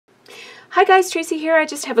Hi guys, Tracy here. I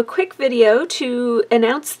just have a quick video to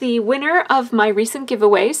announce the winner of my recent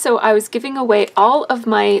giveaway. So I was giving away all of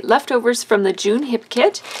my leftovers from the June hip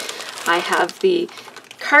kit. I have the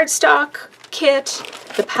cardstock kit,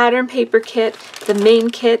 the pattern paper kit, the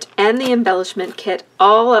main kit, and the embellishment kit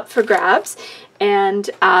all up for grabs. And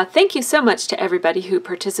thank you so much to everybody who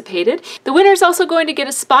participated. The winner is also going to get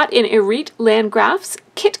a spot in Irit Landgraf's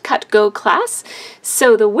Kit Cut Go class.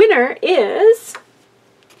 So the winner is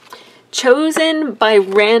chosen by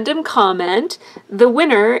random comment. The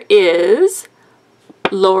winner is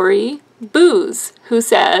Lori Booze, who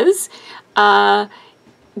says,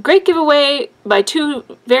 great giveaway by two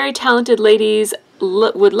very talented ladies.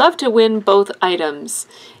 Would love to win both items.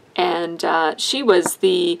 And she was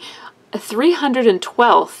the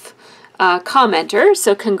 312th commenter,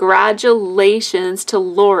 so congratulations to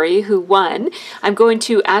Lori who won. I'm going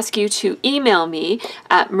to ask you to email me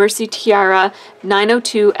at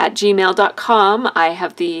mercytiara902@gmail.com. I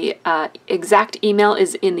have the exact email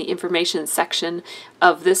is in the information section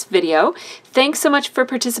of this video. Thanks so much for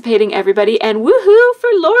participating, everybody, and woohoo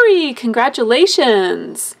for Lori!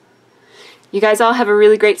 Congratulations! You guys all have a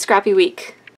really great scrappy week.